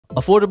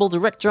Affordable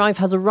direct drive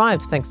has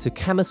arrived thanks to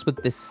Cammus with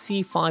this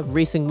C5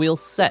 racing wheel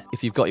set.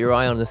 If you've got your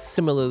eye on a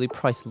similarly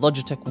priced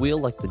Logitech wheel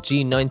like the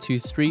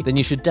G923, then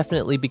you should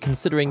definitely be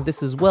considering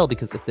this as well,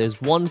 because if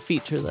there's one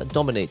feature that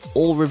dominates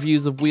all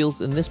reviews of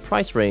wheels in this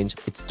price range,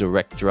 it's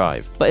direct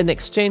drive. But in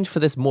exchange for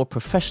this more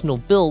professional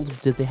build,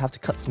 did they have to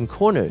cut some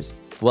corners?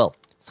 Well,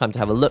 it's time to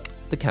have a look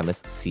at the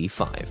Cammus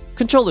C5.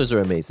 Controllers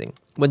are amazing.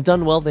 When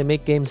done well, they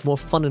make games more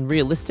fun and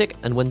realistic,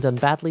 and when done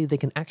badly, they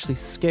can actually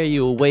scare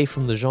you away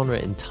from the genre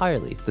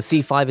entirely. The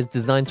C5 is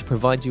designed to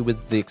provide you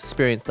with the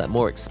experience that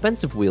more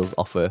expensive wheels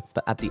offer,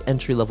 but at the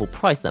entry-level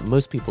price that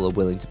most people are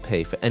willing to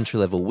pay for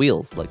entry-level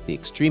wheels, like the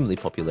extremely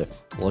popular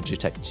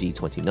Logitech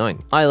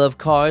G29. I love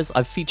cars.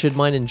 I've featured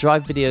mine in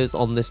drive videos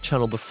on this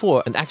channel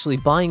before, and actually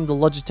buying the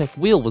Logitech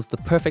wheel was the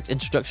perfect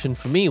introduction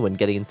for me when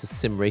getting into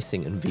sim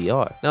racing and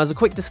VR. Now, as a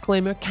quick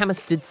disclaimer,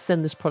 Cammus did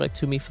send this product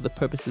to me for the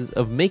purposes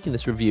of making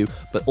this review,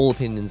 but all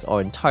opinions are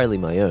entirely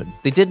my own.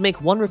 They did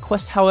make one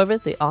request, however.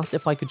 They asked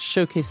if I could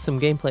showcase some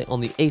gameplay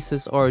on the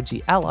Asus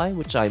ROG Ally,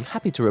 which I'm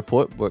happy to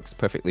report works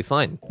perfectly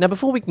fine. Now,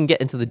 before we can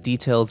get into the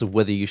details of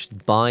whether you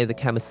should buy the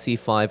Cammus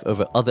C5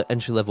 over other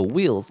entry-level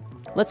wheels,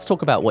 let's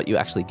talk about what you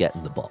actually get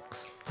in the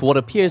box. For what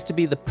appears to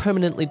be the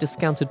permanently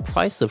discounted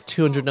price of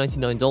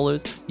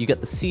 $299, you get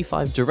the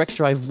C5 direct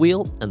drive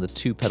wheel and the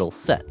 2-pedal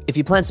set. If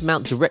you plan to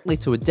mount directly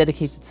to a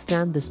dedicated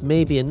stand, this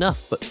may be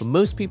enough, but for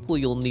most people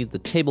you'll need the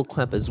table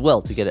clamp as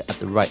well to get it at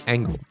the right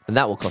angle, and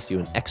that will cost you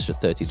an extra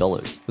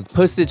 $30. With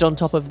postage on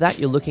top of that,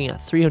 you're looking at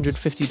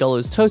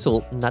 $350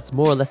 total, and that's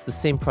more or less the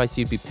same price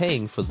you'd be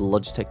paying for the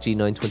Logitech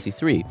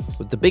G923,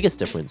 with the biggest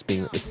difference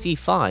being that the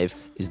C5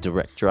 is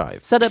direct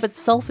drive. Setup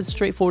itself is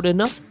straightforward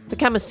enough. The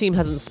Cammus team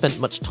hasn't spent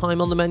much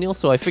time on the manual,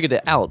 so I figured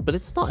it out, but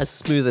it's not as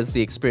smooth as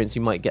the experience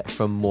you might get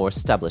from more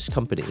established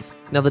companies.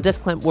 Now, the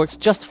desk clamp works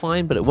just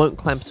fine, but it won't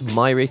clamp to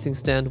my racing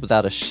stand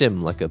without a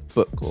shim like a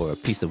book or a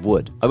piece of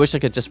wood. I wish I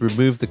could just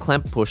remove the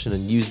clamp portion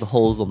and use the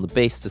holes on the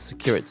base to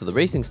secure it to the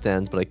racing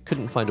stand, but I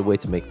couldn't find a way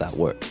to make that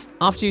work.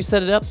 After you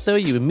set it up, though,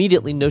 you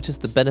immediately notice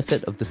the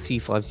benefit of the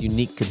C5's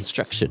unique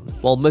construction.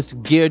 While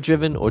most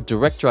gear-driven or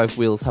direct drive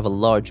wheels have a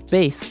large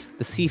base,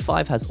 the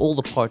C5 has all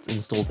the parts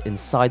installed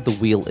inside the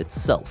wheel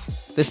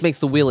itself. This makes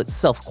the wheel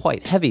itself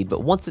quite heavy,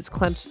 but once it's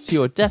clamped to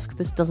your desk,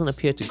 this doesn't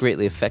appear to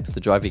greatly affect the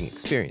driving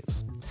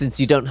experience. Since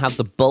you don't have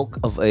the bulk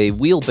of a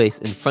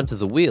wheelbase in front of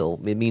the wheel,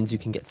 it means you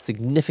can get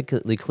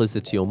significantly closer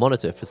to your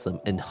monitor for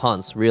some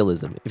enhanced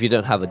realism if you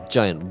don't have a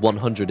giant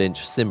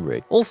 100-inch sim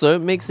rig. Also,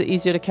 it makes it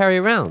easier to carry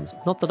around.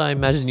 Not that I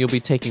imagine you'll be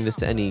taking this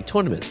to any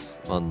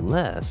tournaments,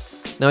 unless...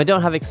 Now, I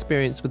don't have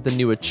experience with the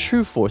newer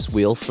True Force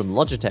wheel from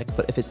Logitech,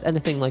 but if it's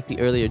anything like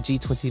the earlier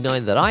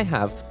G29 that I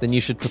have, then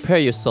you should prepare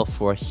yourself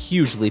for a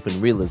huge leap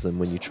in realism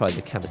when you try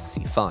the Cammus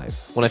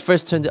C5. When I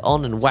first turned it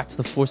on and whacked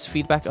the force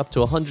feedback up to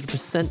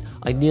 100%,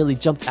 I nearly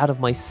jumped out of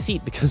my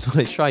seat because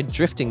when I tried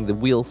drifting, the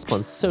wheel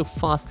spun so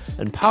fast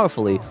and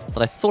powerfully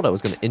that I thought I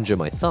was going to injure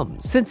my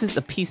thumbs. Since it's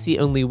a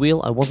PC-only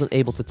wheel, I wasn't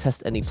able to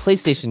test any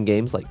PlayStation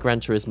games like Gran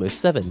Turismo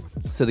 7,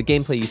 so the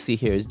gameplay you see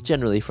here is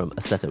generally from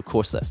Assetto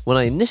Corsa. When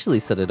I initially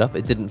set it up,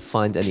 it didn't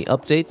find any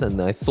updates, and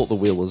I thought the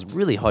wheel was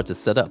really hard to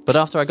set up. But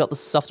after I got the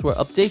software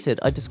updated,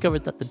 I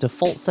discovered that the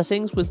default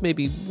settings, with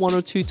maybe 1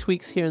 or 2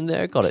 tweaks here and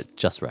there, got it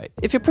just right.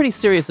 If you're pretty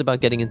serious about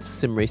getting into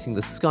sim racing,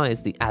 the sky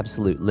is the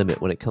absolute limit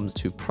when it comes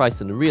to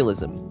price and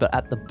realism, but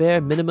at the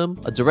bare minimum,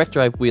 a direct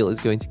drive wheel is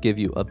going to give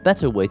you a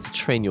better way to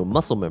train your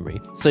muscle memory,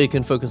 so you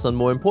can focus on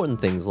more important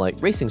things like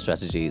racing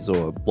strategies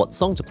or what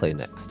song to play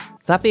next.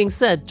 That being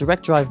said,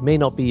 direct drive may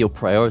not be your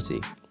priority.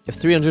 If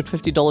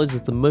 $350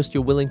 is the most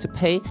you're willing to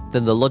pay,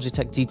 then the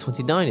Logitech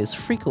G29 is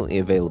frequently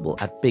available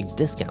at big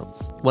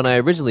discounts. When I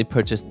originally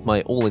purchased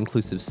my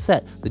all-inclusive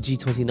set, the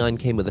G29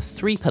 came with a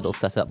 3-pedal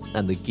setup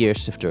and the gear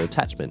shifter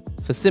attachment.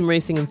 For sim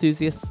racing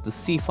enthusiasts, the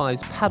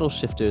C5's paddle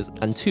shifters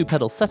and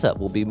 2-pedal setup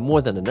will be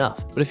more than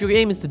enough. But if your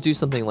aim is to do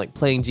something like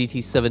playing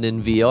GT7 in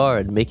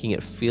VR and making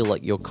it feel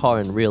like your car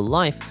in real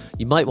life,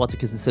 you might want to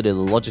consider the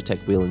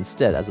Logitech wheel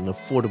instead as an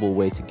affordable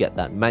way to get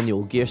that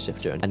manual gear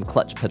shifter and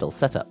clutch pedal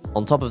setup.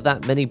 On top of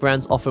that, many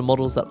brands offer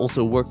models that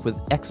also work with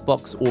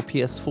Xbox or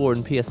PS4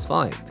 and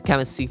PS5. The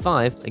Cammus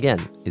C5, again,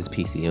 is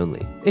PC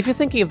only. If you're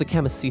thinking of the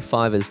Cammus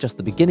C5 as just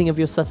the beginning of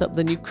your setup,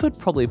 then you could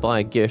probably buy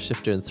a gear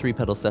shifter and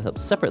 3-pedal setup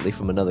separately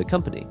from another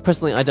company.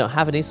 Personally, I don't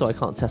have any, so I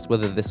can't test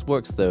whether this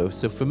works though,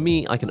 so for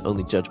me, I can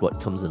only judge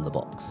what comes in the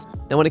box.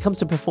 Now, when it comes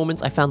to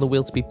performance, I found the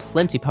wheel to be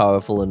plenty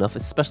powerful enough,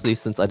 especially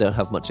since I don't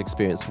have much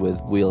experience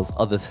with wheels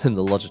other than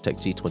the Logitech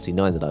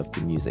G29 that I've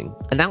been using.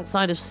 And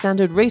outside of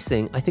standard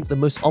racing, I think the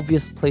most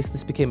obvious place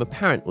this became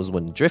apparent was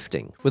when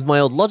drifting. With my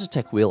old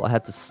Logitech wheel, I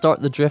had to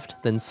start the drift,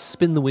 then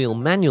spin the wheel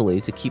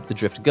manually to keep the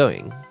drift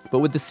going. But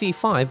with the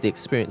C5, the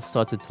experience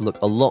started to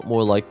look a lot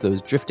more like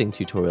those drifting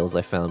tutorials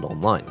I found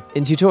online.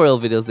 In tutorial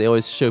videos, they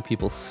always show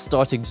people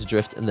starting to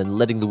drift and then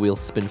letting the wheel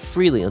spin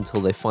freely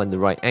until they find the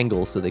right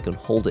angle so they can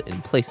hold it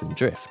in place and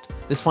drift.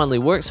 This finally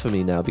works for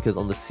me now because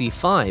on the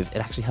C5, it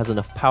actually has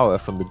enough power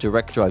from the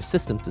direct drive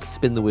system to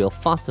spin the wheel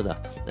fast enough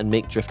and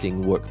make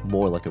drifting work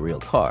more like a real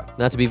car.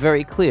 Now, to be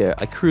very clear,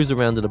 I cruise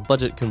around in a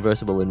budget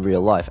convertible in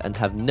real life and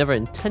have never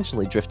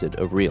intentionally drifted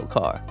a real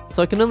car.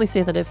 So I can only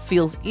say that it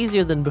feels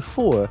easier than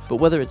before, but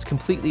whether it's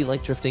completely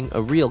like drifting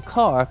a real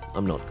car,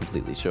 I'm not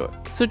completely sure.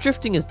 So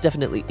drifting is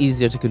definitely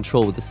easier to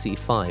control with the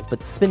C5,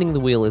 but spinning the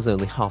wheel is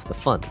only half the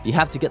fun. You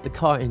have to get the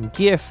car in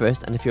gear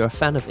first, and if you're a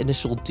fan of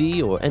Initial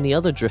D or any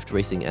other drift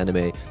racing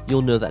anime,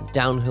 you'll know that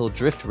downhill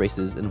drift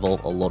races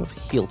involve a lot of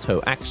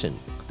heel-toe action.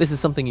 This is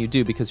something you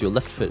do because your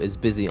left foot is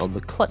busy on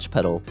the clutch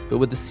pedal, but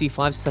with the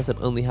C5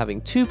 setup only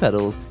having 2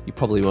 pedals, you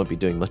probably won't be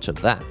doing much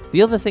of that.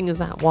 The other thing is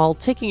that while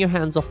taking your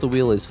hands off the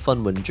wheel is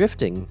fun when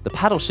drifting, the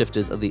paddle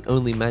shifters are the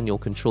only manual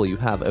control you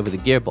have over the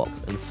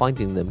gearbox, and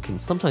finding them can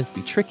sometimes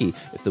be tricky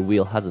if the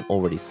wheel hasn't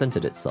already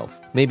centered itself.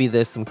 Maybe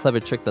there's some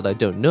clever trick that I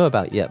don't know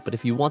about yet, but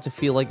if you want to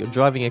feel like you're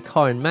driving a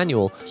car in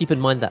manual, keep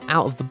in mind that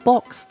out of the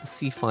box, the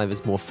C5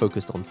 is more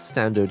focused on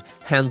standard,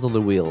 hands on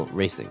the wheel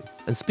racing.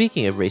 And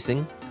speaking of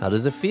racing, how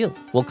does it feel?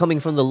 Well, coming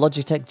from the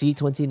Logitech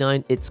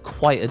G29, it's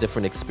quite a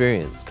different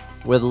experience.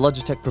 Where the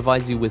Logitech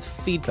provides you with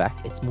feedback,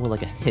 it's more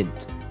like a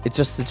hint. It's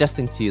just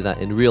suggesting to you that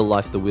in real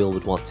life the wheel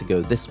would want to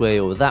go this way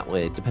or that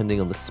way, depending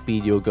on the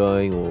speed you're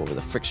going or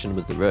the friction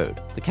with the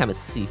road. The Cammus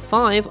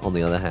C5, on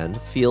the other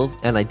hand, feels,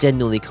 and I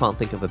genuinely can't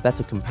think of a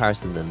better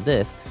comparison than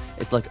this,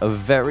 it's like a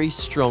very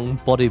strong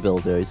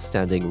bodybuilder is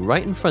standing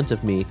right in front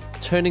of me,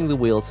 turning the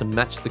wheel to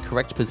match the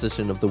correct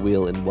position of the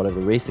wheel in whatever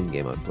racing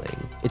game I'm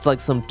playing. It's like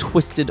some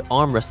twisted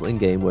arm wrestling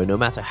game where no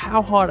matter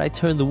how hard I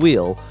turn the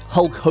wheel,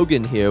 Hulk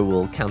Hogan here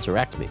will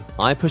counteract me.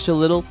 I push a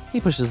little,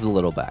 he pushes a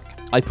little back.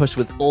 I push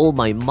with all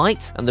my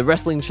might, and the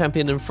wrestling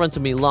champion in front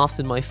of me laughs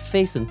in my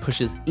face and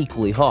pushes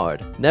equally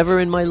hard.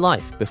 Never in my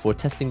life, before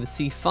testing the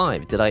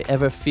C5, did I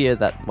ever fear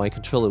that my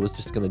controller was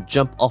just gonna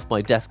jump off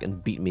my desk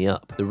and beat me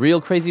up. The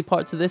real crazy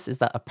part to this is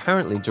that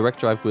apparently direct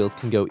drive wheels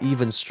can go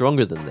even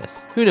stronger than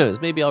this. Who knows,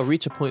 maybe I'll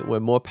reach a point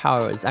where more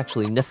power is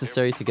actually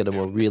necessary to get a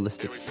more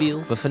realistic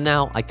feel, but for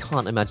now, I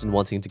can't imagine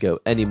wanting to go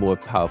any more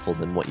powerful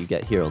than what you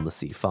get here on the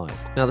C5.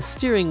 Now, the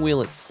steering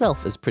wheel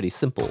itself is pretty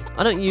simple.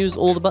 I don't use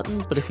all the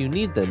buttons, but if you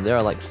need them, there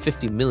are like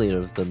 50 million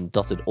of them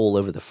dotted all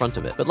over the front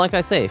of it. But like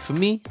I say, for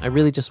me, I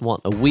really just want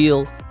a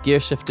wheel,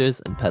 gear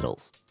shifters, and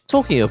pedals.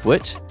 Talking of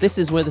which, this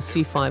is where the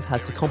C5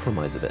 has to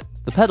compromise a bit.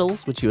 The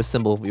pedals, which you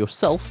assemble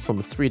yourself from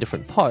 3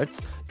 different parts,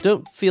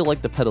 don't feel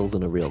like the pedals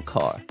in a real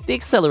car. The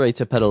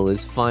accelerator pedal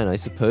is fine, I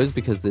suppose,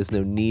 because there's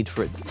no need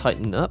for it to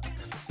tighten up,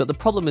 but the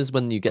problem is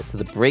when you get to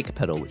the brake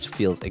pedal, which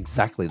feels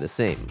exactly the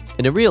same.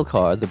 In a real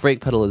car, the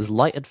brake pedal is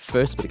light at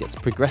first, but it gets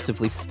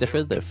progressively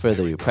stiffer the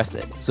further you press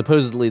it.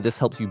 Supposedly, this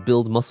helps you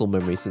build muscle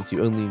memory since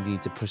you only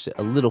need to push it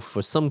a little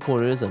for some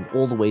corners and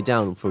all the way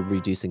down for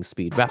reducing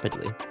speed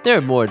rapidly. There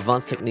are more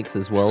advanced techniques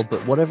as well,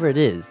 but whatever it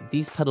is,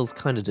 these pedals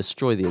kind of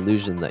destroy the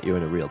illusion that you're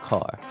in a real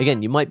car.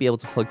 Again, you might be able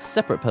to plug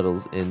separate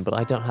pedals in, but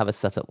I don't have a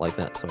setup like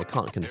that, so I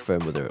can't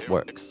confirm whether it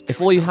works.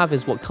 If all you have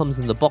is what comes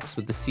in the box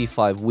with the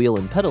C5 wheel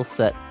and pedal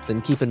set,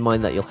 then keep in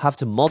mind that you'll have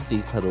to mod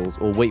these pedals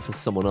or wait for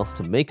someone else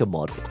to make a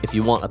mod if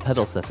you want a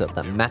pedal setup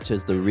that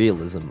matches the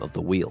realism of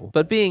the wheel.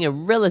 But being a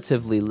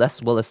relatively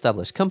less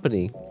well-established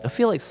company, I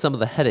feel like some of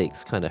the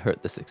headaches kind of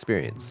hurt this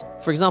experience.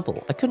 For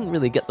example, I couldn't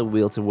really get the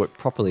wheel to work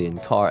properly in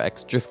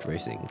CarX drift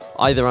racing.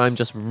 Either I'm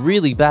just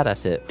really bad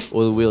at it,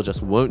 or the wheel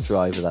just won't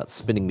drive without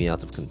spinning me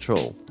out of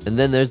control. And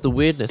then there's the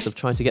weirdness of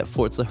trying to get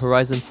Forza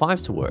Horizon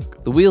 5 to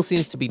work. The wheel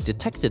seems to be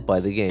detected by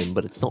the game,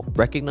 but it's not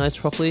recognized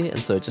properly, and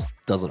so it just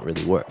doesn't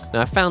really work.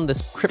 Now, I found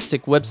this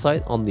cryptic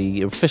website on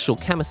the official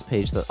Cammus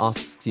page that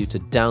asks you to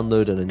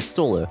download an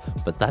installer,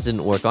 but that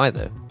didn't work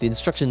either. The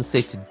instructions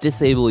say to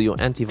disable your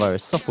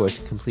antivirus software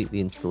to complete the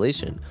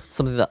installation,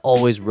 something that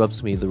always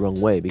rubs me the wrong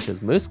way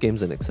because most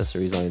games and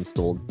accessories I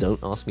install don't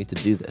ask me to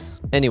do this.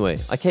 Anyway,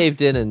 I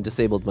caved in and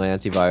disabled my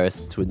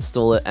antivirus to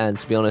install it, and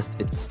to be honest,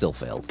 it still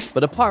failed.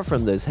 But apart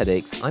from those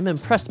headaches, I'm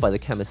impressed by the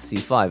Cammus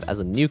C5 as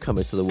a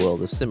newcomer to the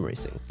world of sim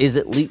racing. Is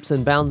it leaps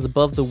and bounds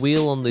above the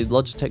wheel on the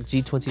Logitech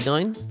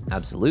G29?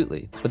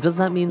 Absolutely. But does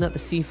that mean that the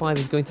C5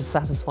 is going to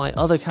satisfy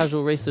other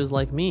casual racers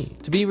like me?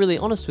 To be really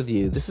honest with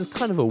you, this is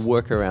kind of a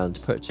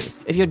workaround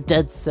purchase. If you're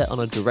dead set on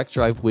a direct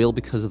drive wheel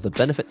because of the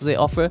benefits they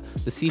offer,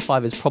 the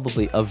C5 is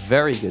probably a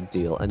very good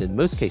deal and in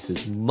most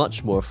cases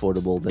much more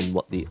affordable than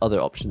what the other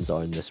options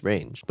are in this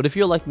range. But if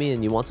you're like me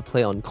and you want to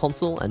play on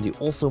console and you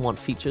also want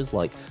features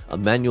like a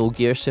manual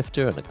gear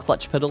shifter and a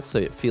clutch pedal so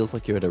it feels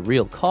like you're in a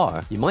real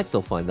car, you might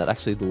still find that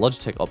actually the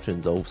Logitech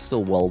options are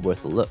still well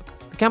worth a look.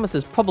 The Cammus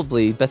is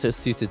probably better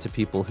suited to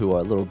people who are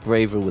a little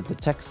braver with the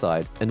tech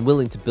side and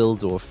willing to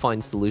build or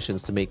find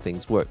solutions to make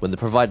things work when the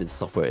provided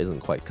software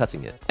isn't quite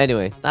cutting it.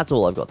 Anyway, that's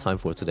all I've got time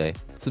for today.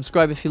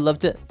 Subscribe if you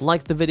loved it,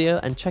 like the video,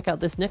 and check out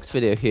this next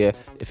video here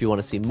if you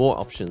want to see more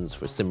options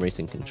for sim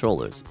racing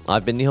controllers.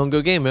 I've been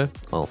NihongoGamer.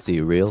 I'll see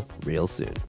you real soon.